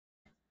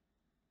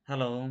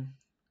Hello,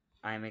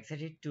 I'm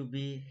excited to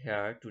be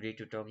here today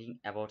to talking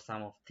about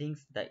some of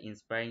things that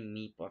inspiring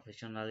me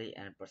professionally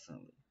and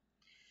personally.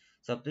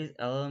 So please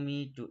allow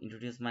me to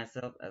introduce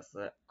myself as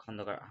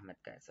Khandakar Ahmed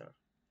Kaiser.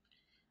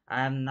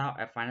 I am now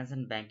a finance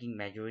and banking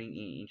majoring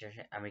in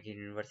International American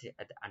University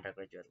at the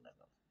undergraduate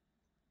level.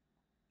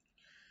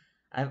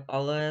 I've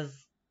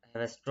always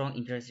have a strong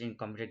interest in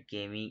computer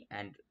gaming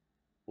and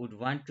would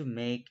want to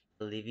make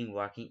a living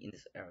working in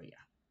this area.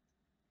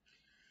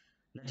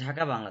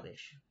 Dhaka,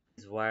 Bangladesh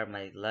is where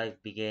my life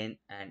began,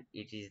 and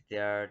it is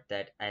there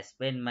that I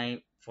spent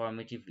my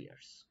formative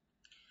years.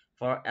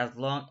 For as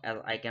long as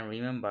I can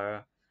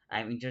remember, I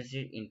am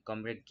interested in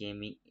computer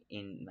gaming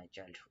in my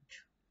childhood.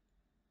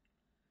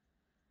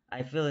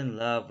 I fell in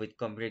love with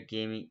computer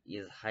gaming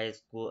in high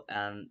school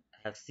and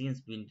have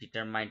since been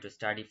determined to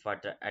study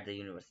further at the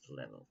university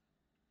level.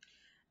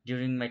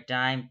 During my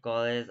time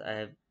college, I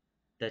have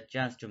the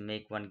chance to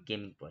make one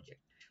gaming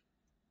project.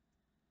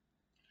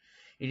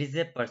 It is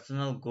a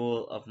personal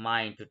goal of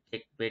mine to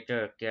take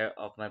better care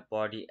of my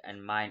body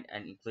and mind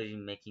and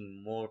including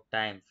making more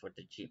time for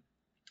the gym,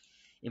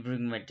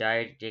 improving my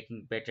diet,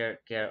 taking better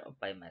care of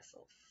by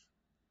myself.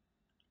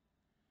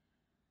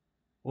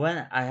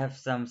 When I have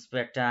some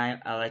spare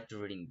time, I like to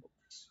reading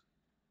books.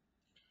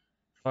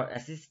 For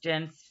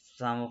assistance,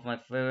 some of my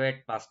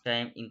favorite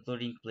pastime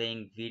including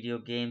playing video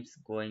games,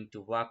 going to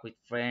walk with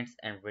friends,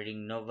 and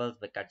reading novels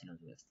by Kazi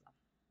Nazrul Islam.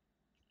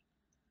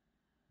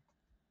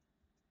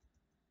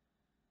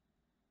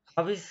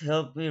 Hobbies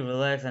help me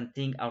relax and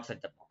think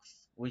outside the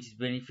box, which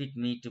benefit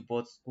me to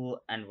both school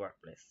and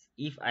workplace.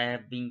 If I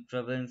have been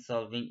troubling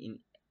solving an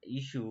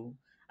issue,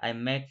 I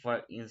make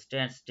for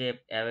instance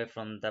step away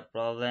from the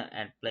problem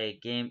and play a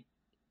game,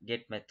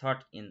 get my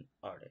thought in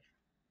order.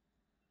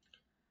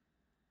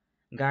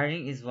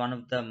 Gardening is one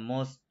of the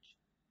most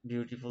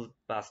beautiful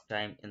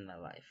pastime in my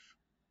life.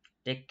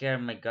 Take care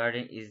of my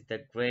garden is the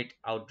great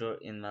outdoor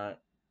in my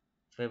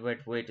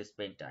favorite way to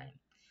spend time.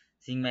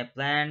 Seeing my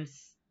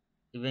plants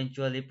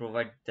eventually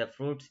provide the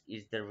fruits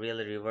is the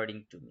really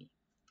rewarding to me.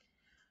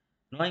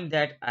 Knowing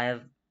that I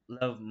have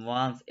loved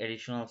one's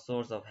additional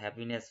source of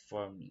happiness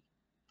for me.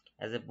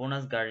 As a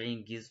bonus,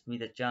 gardening gives me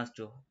the chance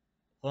to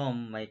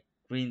hone my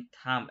green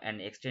thumb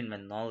and extend my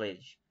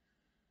knowledge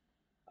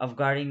of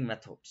gardening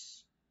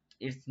methods.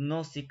 It's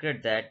no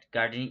secret that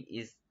gardening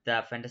is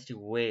the fantastic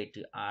way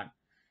to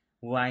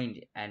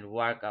unwind and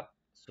work up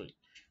sweet.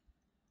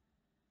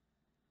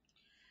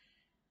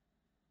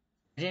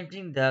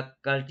 Attempting the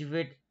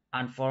cultivate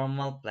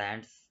informal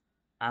plants,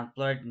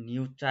 employed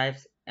new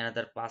types,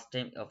 another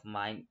pastime of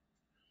mine.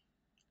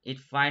 It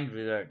find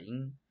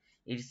rewarding.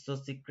 It's so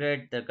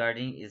secret the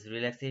gardening is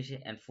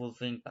relaxation and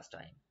fulfilling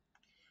pastime.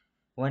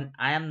 When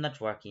I am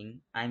not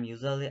working, I am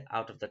usually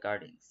out of the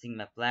garden, seeing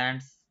my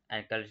plants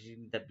and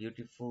cultivating the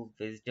beautiful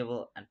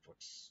vegetable and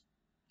fruits.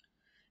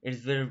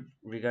 It's very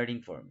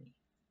rewarding for me.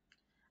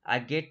 I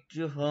get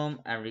to home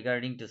and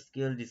regarding to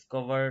skill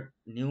discover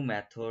new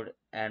method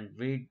and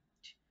read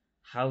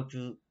how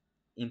to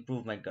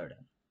improve my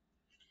garden.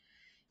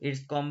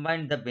 It's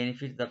combined the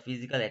benefits of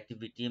physical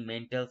activity,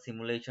 mental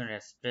simulation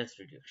and stress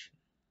reduction.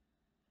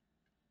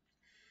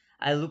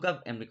 I look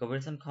up Emily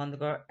Robertson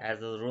Khandekar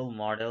as a role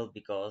model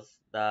because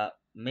the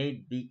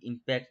made big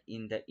impact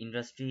in the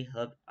industry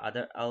helped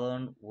other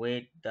along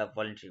with the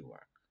voluntary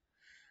work.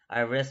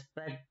 I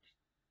respect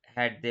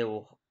had their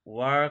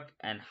work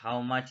and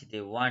how much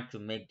they want to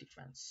make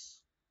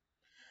difference.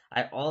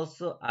 I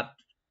also up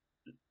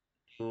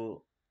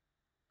to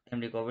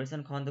Emily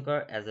Robertson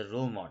Khandekar as a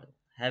role model,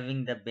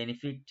 having the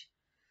benefit,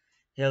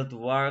 health,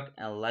 work,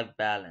 and life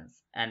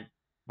balance, and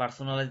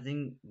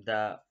personalizing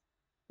the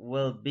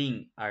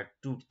well-being are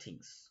two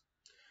things.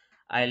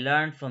 I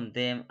learned from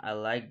them. I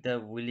like the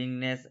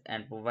willingness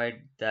and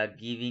provide the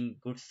giving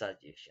good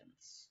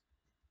suggestions.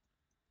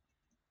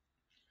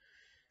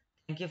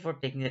 Thank you for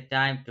taking the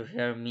time to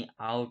hear me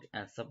out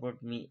and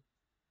support me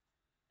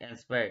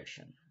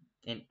inspiration.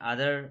 In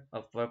other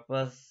of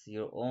purpose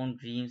your own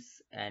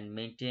dreams and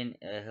maintain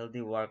a healthy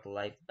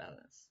work-life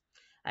balance.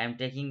 I am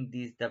taking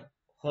this the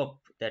hope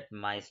that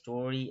my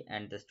story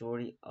and the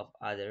story of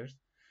others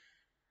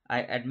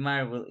I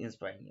admire will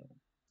inspire you.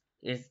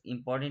 It's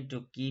important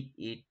to keep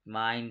in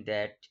mind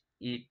that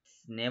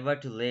it's never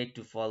too late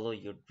to follow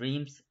your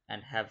dreams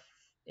and have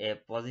a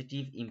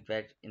positive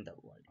impact in the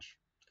world.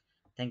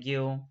 Thank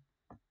you.